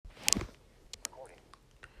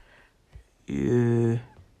Yeah,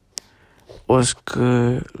 what's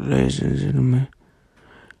good, ladies and gentlemen?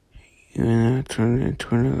 You're now tuned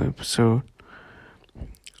into another episode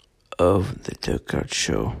of the Dugout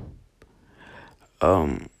Show.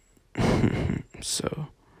 So,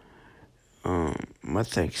 my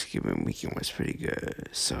Thanksgiving weekend was pretty good.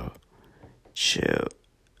 So, chill.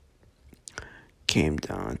 Came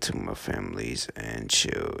down to my family's and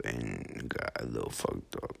chill and got a little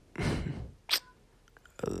fucked up.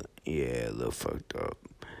 A little fucked up.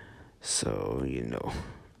 So,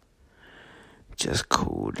 just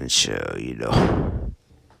cool and chill,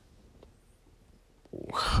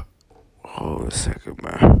 Hold a second,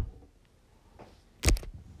 man.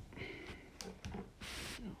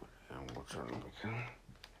 I'm trying to become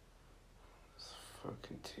this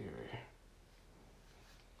fucking TV.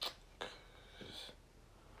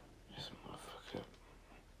 This motherfucker.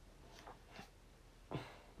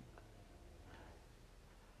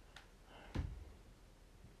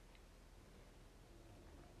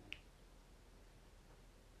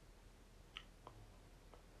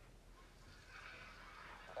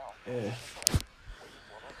 Yeah.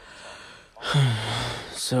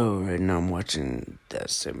 So right now I'm watching that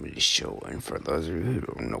 70s show, and for those of you who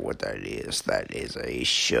don't know what that is a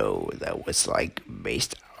show that was like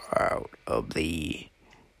based out of the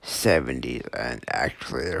 70s, and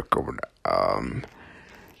actually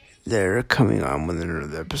they're coming on with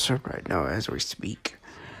another episode right now as we speak.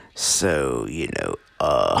 So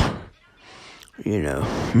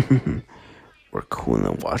we're cool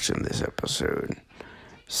and watching this episode.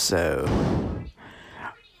 So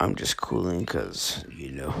I'm just cooling because,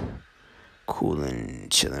 cooling,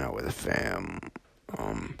 chilling out with the fam.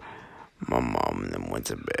 My mom and them went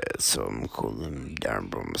to bed, so I'm cooling down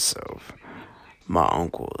by myself. My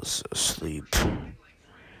uncle's asleep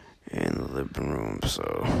in the living room,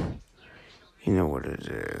 so you know what it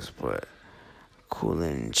is, but cooling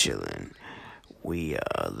and chilling. We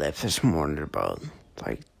left this morning at about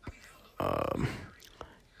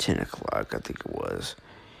 10 o'clock, I think it was,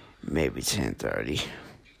 maybe 10:30.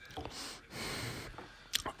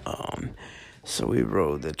 So we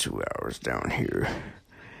rode the 2 hours down here,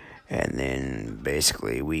 and then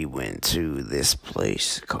basically we went to this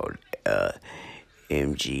place called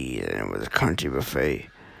MG, and it was a country buffet.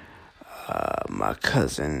 My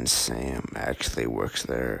cousin Sam actually works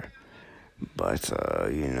there, but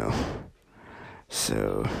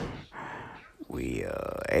so we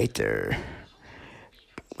ate there,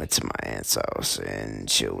 went to my aunt's house and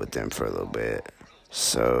chilled with them for a little bit.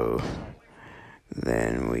 So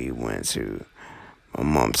then we went to my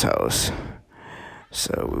mom's house.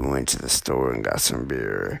 So we went to the store and got some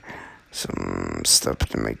beer, some stuff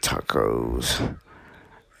to make tacos,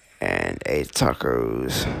 and ate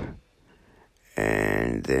tacos.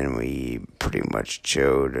 And then we pretty much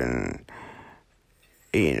chilled, and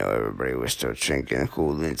everybody was still drinking,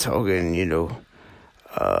 cool and talking,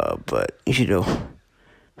 but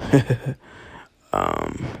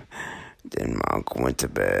then my uncle went to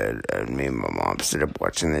bed, and me and my mom stood up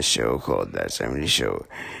watching this show called That 70s Show,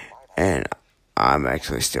 and I'm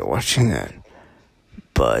actually still watching that,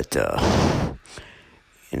 but,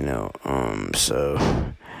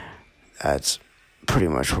 so that's pretty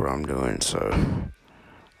much what I'm doing, so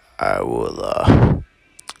I will,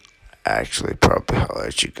 actually probably holler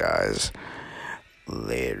at you guys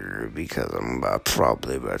later, because I'm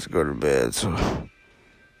probably about to go to bed, so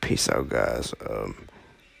peace out, guys.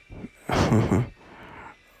 I'll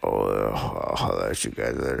holler at you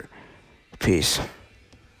guys later. Peace.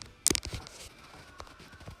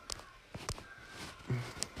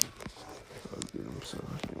 I'm so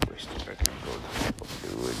fucking wasted. I can go to the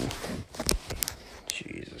dude.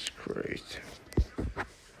 Jesus Christ.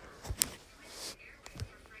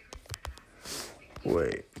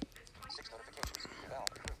 Wait.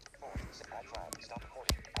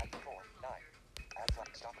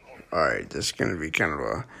 Alright, this is gonna be kind of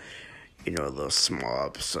a little small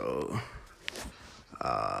episode.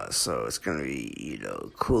 So it's gonna be,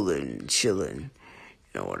 cooling, chilling,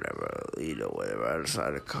 whatever I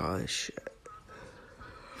decide to call it shit.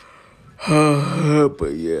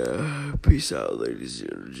 But yeah, peace out, ladies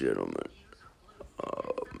and gentlemen.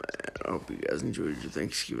 Oh man, I hope you guys enjoyed your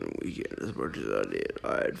Thanksgiving weekend as much as I did.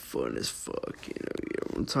 I had fun as fuck, you know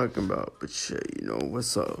what I'm talking about, but shit,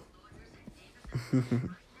 what's up?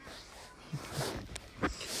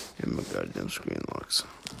 And my goddamn screen locked.